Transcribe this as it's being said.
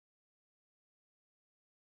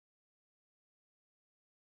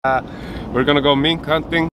We're gonna go mink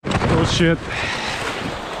hunting. Oh shit.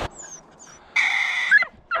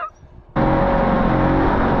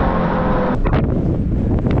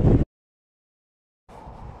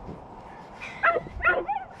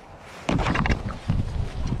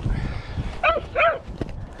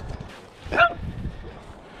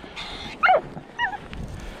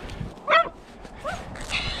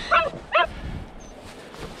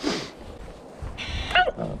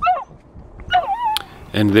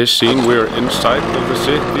 In this scene we're inside of the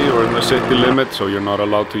city or in the city limit, so you're not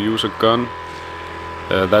allowed to use a gun.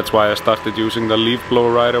 That's why I started using the leaf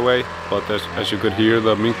blower right away, but as you could hear,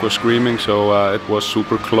 the mink was screaming, so it was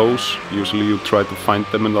super close. Usually you try to find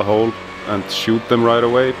them in the hole and shoot them right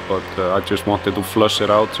away, but I just wanted to flush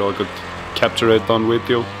it out so I could capture it on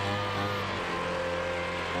video.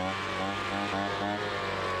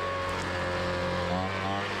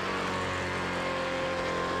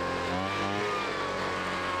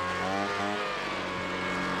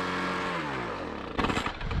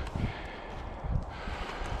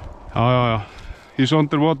 Ja. He's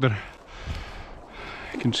underwater.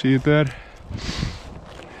 You can see it there.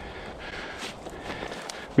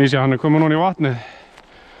 Mísi, hann komin núna í vatnið.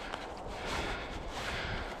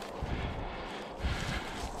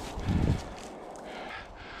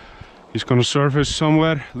 He's gonna surface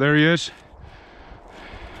somewhere. There he is.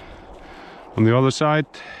 On the other side.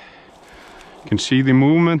 You can see the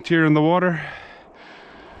movement here in the water.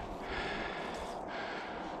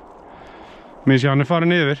 Mísi, hann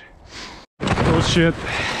farin yfir. Oh shit.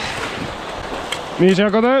 Mísi,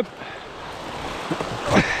 hvað upp?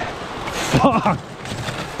 Fuck.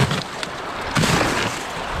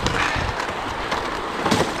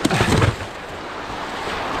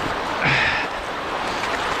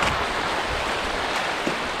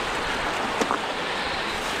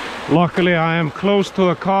 Luckily I am close to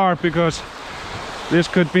the car because this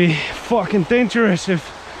could be fucking dangerous if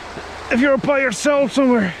you're by yourself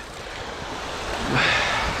somewhere.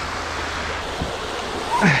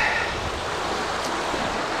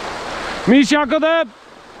 Mísi, hvað upp?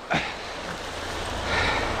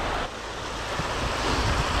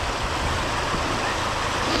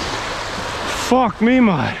 Fuck me,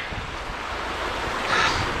 man.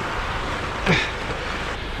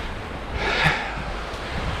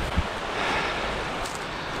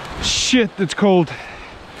 Shit, it's cold.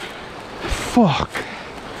 Fuck.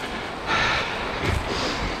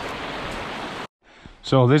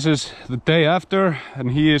 So this is the day after,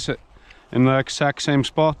 and he is in the exact same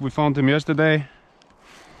spot we found him yesterday.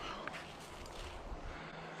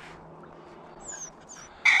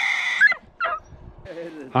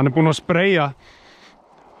 Hann búinn að spraya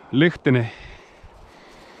lyktinni.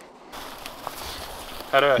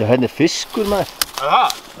 Já, hérna fiskur, maður.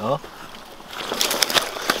 Það? Já.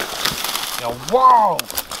 Já, wow!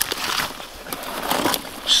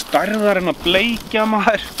 Stærðar en að bleikja,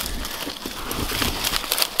 maður.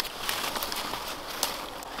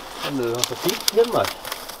 Þannig að það fínt hér, maður.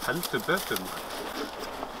 Heldur betur, maður.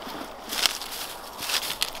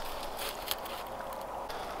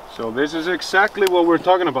 So this is exactly what we're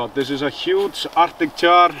talking about. This is a huge Arctic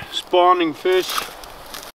char spawning fish.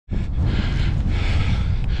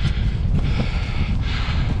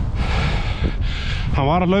 Hann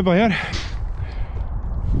var að hlaupa hér.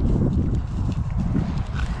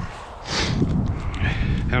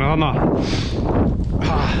 Hérna þarna.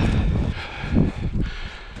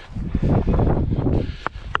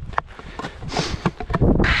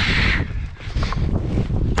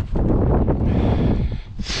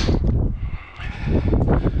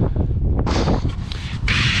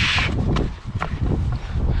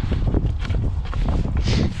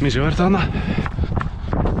 Mísi, hvað er þarna?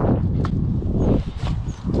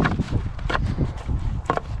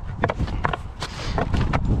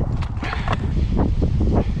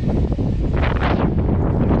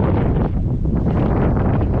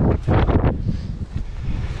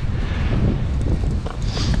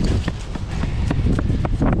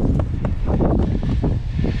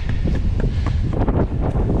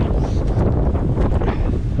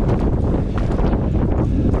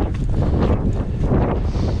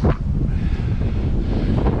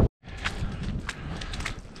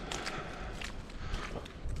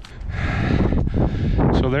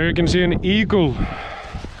 So there you can see an eagle,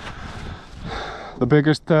 the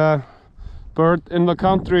biggest bird in the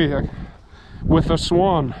country, with a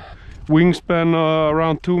swan, wingspan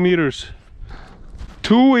around 2 meters.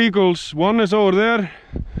 2 eagles, one is over there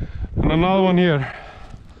and another one here.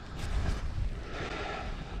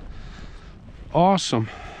 Awesome.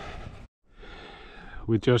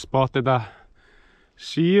 We just spotted a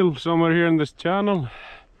seal somewhere here in this channel.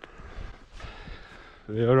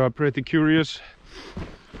 They are pretty curious,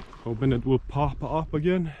 hoping it will pop up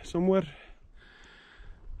again somewhere.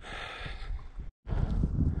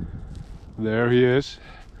 There he is.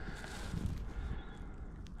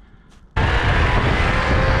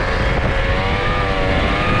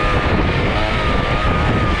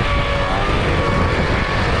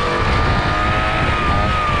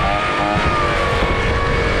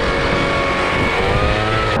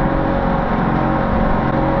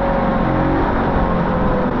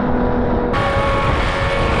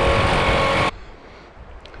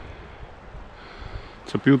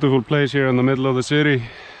 It's a beautiful place here in the middle of the city.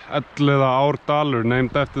 Dalur,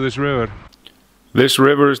 named after this river. This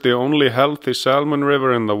river is the only healthy salmon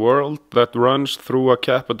river in the world that runs through a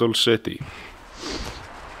capital city.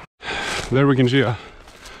 There we can see a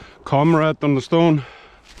comrade on the stone.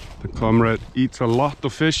 The comrade eats a lot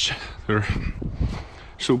of fish. They're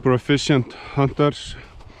super efficient hunters.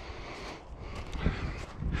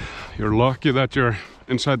 You're lucky that you're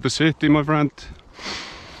inside the city, my friend.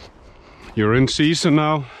 You're in season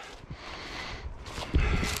now.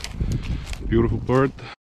 Beautiful bird.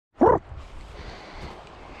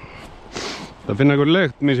 Það finna einhver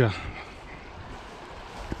lykt, Misha.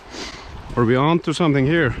 Are we on to something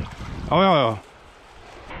here? Oh, yeah. Are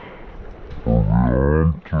we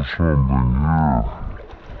on to something here?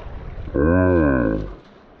 Oh.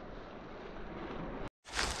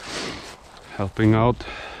 Helping out.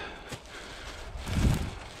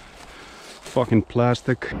 Fucking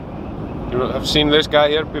plastic. You know, I've seen this guy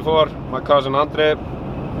here before, my cousin Andre.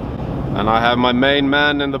 And I have my main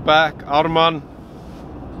man in the back, Arman.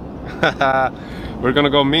 We're gonna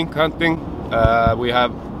go mink hunting. We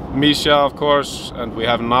have Misha, of course, and we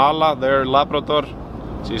have Nala, their Labrador.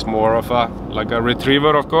 She's more of a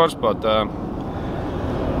retriever, of course, but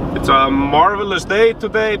it's a marvelous day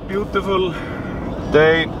today, beautiful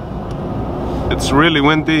day. It's really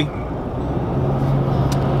windy.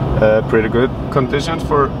 Pretty good conditions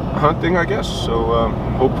for hunting, I guess. So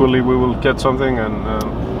hopefully we will get something, and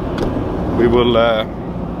we will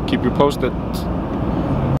keep you posted.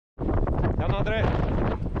 Jan André,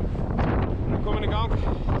 er komin í gang.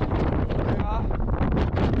 Ja.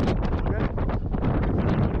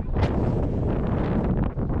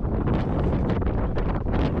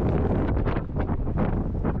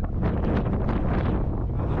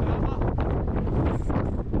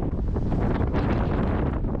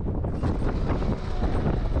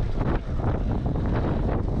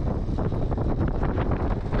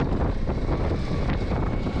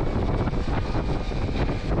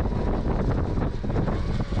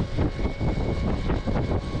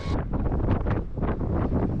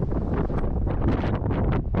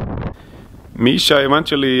 Misha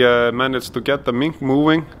eventually managed to get the mink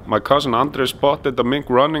moving. My cousin Andre spotted the mink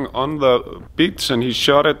running on the beach and he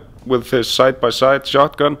shot it with his side-by-side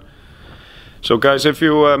shotgun. So guys, if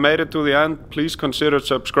you made it to the end, please consider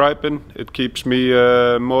subscribing. It keeps me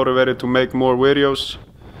motivated to make more videos.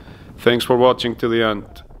 Thanks for watching to the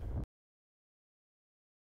end.